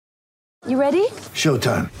You ready?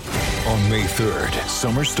 Showtime. On May 3rd,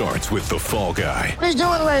 summer starts with The Fall Guy. Let's do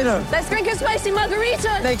it later. Let's drink a spicy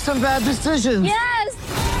margarita. Make some bad decisions. Yes!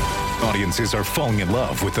 Audiences are falling in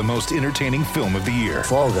love with the most entertaining film of the year.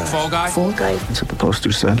 Fall Guy. Fall Guy? Fall guy. That's what the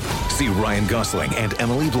poster said. See Ryan Gosling and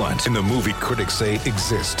Emily Blunt in the movie critics say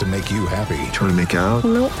exists to make you happy. Trying to make it out?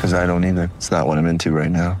 Nope. Because I don't either. It's not what I'm into right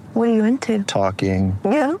now. What are you into? Talking.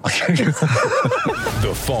 Yeah.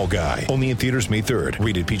 The Fall Guy. Only in theaters May 3rd.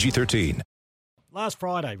 Rated PG-13. Last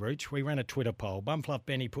Friday, Rooch, we ran a Twitter poll. Bumfluff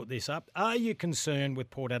Benny put this up. Are you concerned with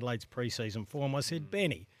Port Adelaide's pre-season form? I said,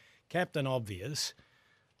 Benny, Captain Obvious.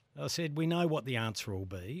 I said, we know what the answer will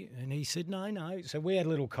be. And he said, no. So we had a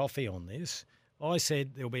little coffee on this. I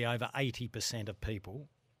said there'll be over 80% of people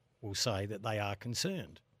will say that they are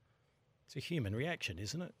concerned. It's a human reaction,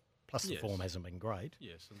 isn't it? Plus the form hasn't been great.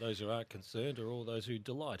 Yes, and those who aren't concerned are all those who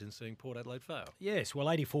delight in seeing Port Adelaide fail. Yes, well,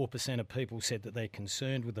 84% of people said that they're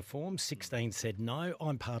concerned with the form. 16 said no.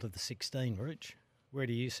 I'm part of the 16, Rich. Where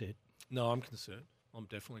do you sit? No, I'm concerned. I'm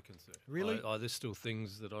definitely concerned. Really? There's still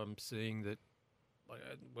things that I'm seeing that,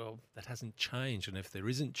 that hasn't changed. And if there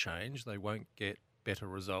isn't change, they won't get better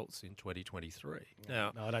results in 2023.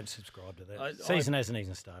 Now, No, I don't subscribe to that. Season hasn't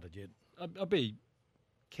even started yet. I'd be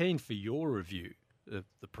keen for your review of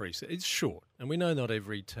the pre-season. It's short, and we know not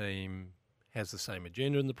every team has the same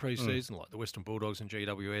agenda in the pre-season. Like the Western Bulldogs and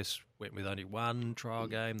GWS went with only one trial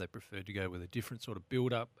game. They preferred to go with a different sort of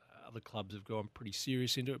build-up. Other clubs have gone pretty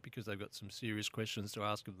serious into it because they've got some serious questions to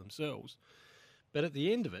ask of themselves. But at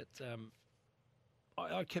the end of it,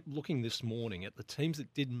 I kept looking this morning at the teams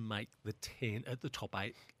that didn't make the 10 at the top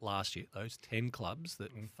 8 last year, those 10 clubs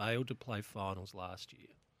that failed to play finals last year.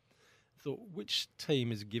 Thought, which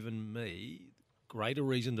team has given me greater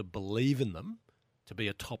reason to believe in them to be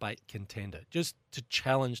a top 8 contender, just to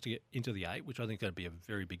challenge to get into the 8, which I think is going to be a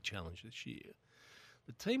very big challenge this year.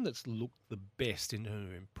 The team that's looked the best in terms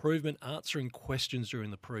of improvement, answering questions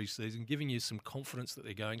during the pre-season, giving you some confidence that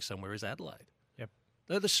they're going somewhere is Adelaide. Yep.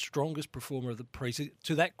 They're the strongest performer of the pre-season.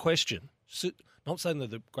 To that question, not saying they're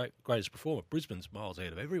the greatest performer. Brisbane's miles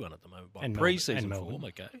ahead of everyone at the moment by pre-season form,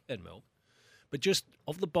 and Melbourne. But just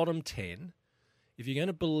of the bottom 10, if you're going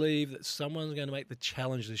to believe that someone's going to make the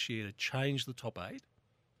challenge this year to change the top 8,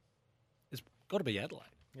 it's got to be Adelaide.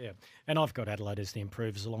 Yeah, and I've got Adelaide as the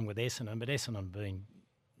improvers along with Essendon, but Essendon being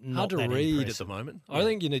hard to read impressive at the moment. Yeah. I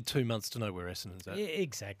think you need 2 months to know where Essendon's at. Yeah,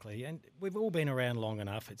 exactly, and we've all been around long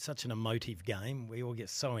enough. It's such an emotive game. We all get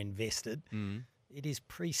so invested. It is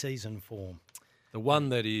pre-season form. The one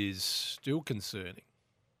that is still concerning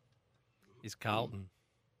is Carlton.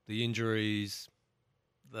 The injuries,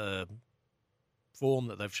 the form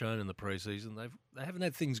that they've shown in the pre-season, they haven't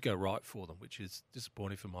had things go right for them, which is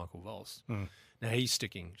disappointing for Michael Voss. Now, he's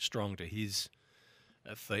sticking strong to his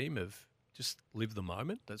theme of just live the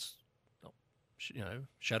moment. That's not,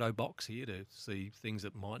 shadow box here to see things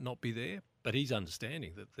that might not be there. But he's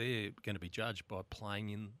understanding that they're going to be judged by playing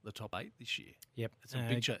in the top 8 this year. Yep. It's a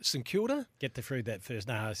big change. St Kilda? Get through that first.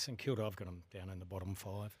 No, St Kilda, I've got them down in the bottom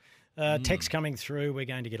 5. Text coming through. We're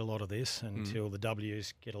going to get a lot of this until the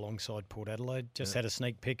W's get alongside Port Adelaide. Just had a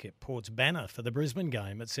sneak peek at Port's banner for the Brisbane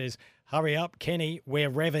game. It says, hurry up, Kenny, we're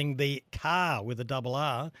revving the car with a double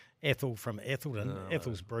R. Ethel from Ethelton.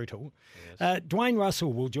 Ethel's brutal. Yes. Dwayne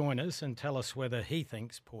Russell will join us and tell us whether he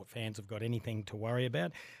thinks Port fans have got anything to worry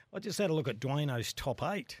about. I just had a look at Dwayno's top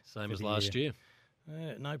 8. Same as last year.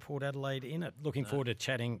 No Port Adelaide in it. Looking forward to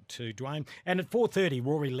chatting to Dwayne. And at 4:30,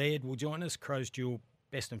 Rory Laird will join us, Crows dual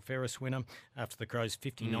best and fairest winner after the Crows'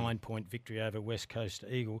 59-point victory over West Coast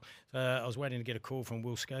Eagle. I was waiting to get a call from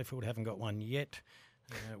Will Schofield. Haven't got one yet.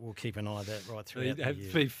 We'll keep an eye on that right throughout the year.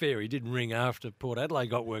 To be fair, he didn't ring after Port Adelaide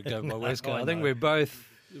got worked over by West Coast. I think we're both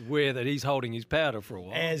aware that he's holding his powder for a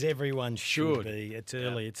while. As everyone should be. It's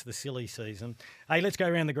early. It's the silly season. Hey, let's go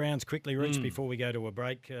around the grounds quickly, Rich, before we go to a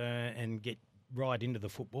break and get right into the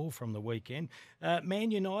football from the weekend.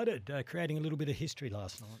 Man United creating a little bit of history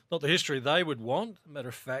last night. Not the history they would want. Matter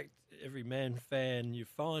of fact, every Man fan you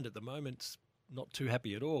find at the moment's not too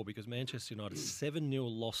happy at all because Manchester United 7-0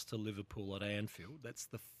 lost to Liverpool at Anfield. That's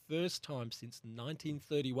the first time since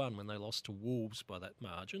 1931 when they lost to Wolves by that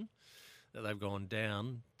margin that they've gone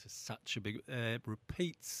down to such a big...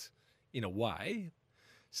 repeats in a way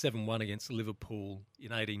 7-1 against Liverpool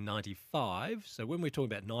in 1895. So when we're talking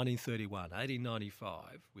about 1931,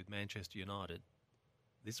 1895 with Manchester United,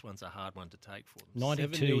 this one's a hard one to take for them. 92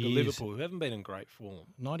 7-0 to years. Liverpool, who haven't been in great form.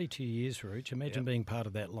 92 years, Rooch. Imagine being part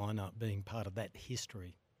of that lineup, being part of that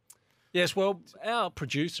history. Yes, well, our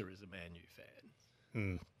producer is a Man U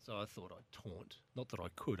fan. So I thought I'd taunt. Not that I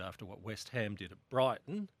could after what West Ham did at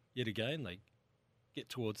Brighton. Yet again, they get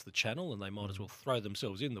towards the channel and they might as well throw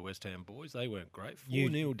themselves in, the West Ham boys. They weren't great. You-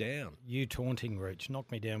 4-0 down. You taunting, Rooch.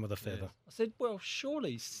 Knock me down with a feather. I said, well,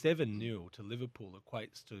 surely 7-0 to Liverpool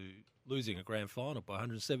equates to losing a grand final by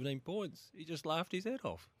 117 points. He just laughed his head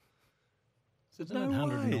off. I said, no way.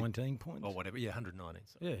 119 points. Or whatever, 119.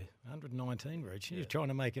 Sorry. Yeah, 119, Rooch. You're trying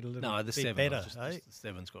to make it a little No, the bit 7. better, Just, eh? the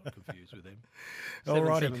 7's got confused with them.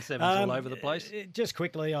 Alrighty. 7's all over the place. Just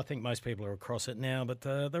quickly, I think most people are across it now, but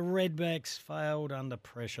the Redbacks failed under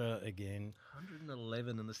pressure again.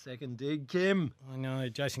 111 in the second dig, Kim. I know.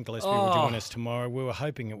 Jason Gillespie will join us tomorrow. We were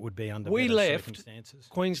hoping it would be under We better left. circumstances.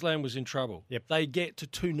 Queensland was in trouble. Yep. They get to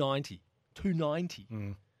 290.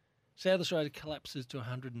 290. South Australia collapses to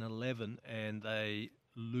 111 and they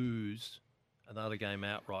lose another game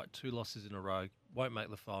outright. 2 losses in a row. Won't make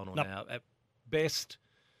the final Nope. now. At best,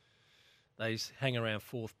 they hang around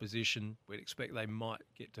 4th position. We'd expect they might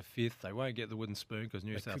get to 5th. They won't get the wooden spoon because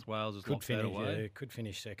New South Wales has locked that away. Could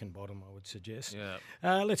finish second bottom, I would suggest.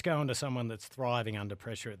 Yeah. Let's go on to someone that's thriving under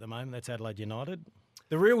pressure at the moment. That's Adelaide United.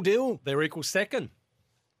 The real deal. They're equal second.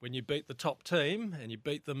 When you beat the top team and you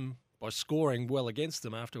beat them by scoring well against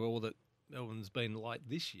them after all that Melbourne's been like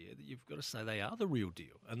this year, that you've got to say they are the real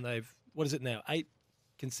deal. And they've, what is it now, 8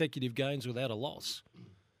 consecutive games without a loss.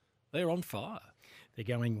 They're on fire. They're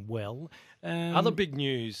going well. Other big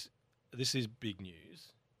news, this is big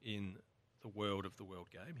news in the world of the World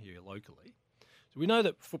Game here locally. So we know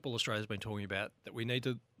that Football Australia's been talking about that we need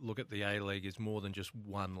to look at the A-League as more than just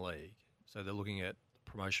one league. So they're looking at the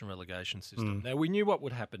promotion relegation system. Now, we knew what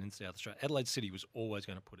would happen in South Australia. Adelaide City was always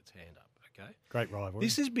going to put its hand up, okay? Great rivalry.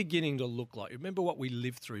 This is beginning to look like, remember what we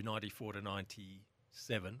lived through 94 to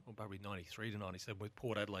 97, or probably 93 to 97, with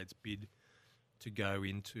Port Adelaide's bid to go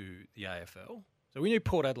into the AFL. So we knew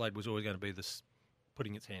Port Adelaide was always going to be this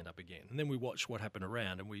putting its hand up again. And then we watched what happened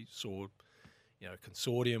around and we saw, you know, a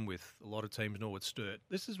consortium with a lot of teams, Norwood Sturt.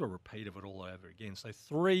 This is a repeat of it all over again. So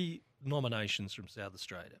 3 nominations from South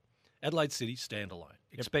Australia. Adelaide City, standalone.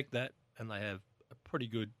 Expect that, and they have a pretty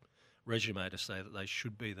good resume to say that they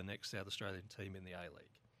should be the next South Australian team in the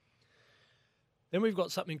A-League. Then we've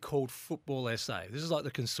got something called Football SA. This is like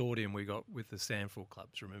the consortium we got with the Sandford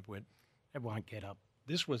clubs. Remember when It won't get up.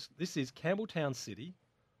 this is Campbelltown City,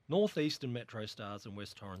 Northeastern Metro Stars and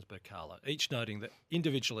West Torrens Berkala, each noting that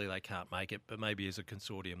individually they can't make it, but maybe as a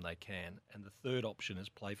consortium they can. And the third option is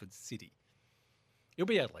Playford City. It'll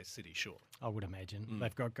be Adelaide City, sure. I would imagine.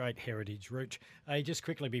 They've got great heritage, Rooch. Just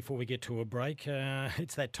quickly before we get to a break,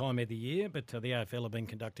 it's that time of the year, but the AFL have been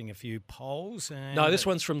conducting a few polls. And No, this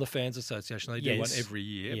one's from the Fans Association. They do one Yes. every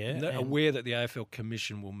year. Yeah, They're and- aware that the AFL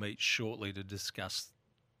Commission will meet shortly to discuss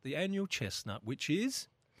the annual chestnut, which is,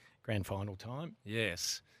 Grand final time.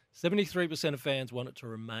 yes, 73% of fans want it to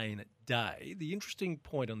remain at day. The interesting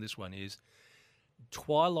point on this one is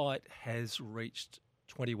twilight has reached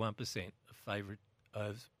 21%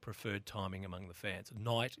 of preferred timing among the fans.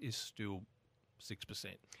 Night is still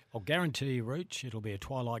 6%. I'll guarantee you, Rooch, it'll be a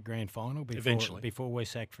twilight grand final Eventually. before we're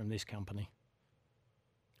sacked from this company.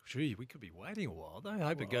 Gee, we could be waiting a while. I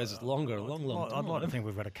hope it goes as longer, a long time. I'd like to think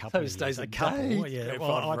we've got a couple So of it stays years. a couple, day. yeah. Grand Well,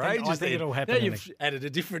 final for I ages think then. it'll happen. Now in you've added a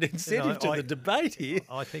different incentive to the debate here.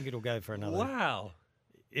 I think it'll go for another. Wow.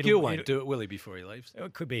 It'll- Gil won't it'll- do it, will he, before he leaves?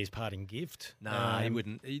 It could be his parting gift. Nah, he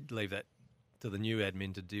wouldn't. He'd leave that to the new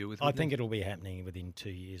admin to deal with. I wouldn't think he? it'll be happening within 2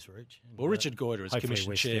 years, Rich. Well, Richard Goyder, as hopefully commission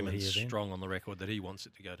we're still chairman, here is then. strong on the record that he wants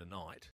it to go tonight.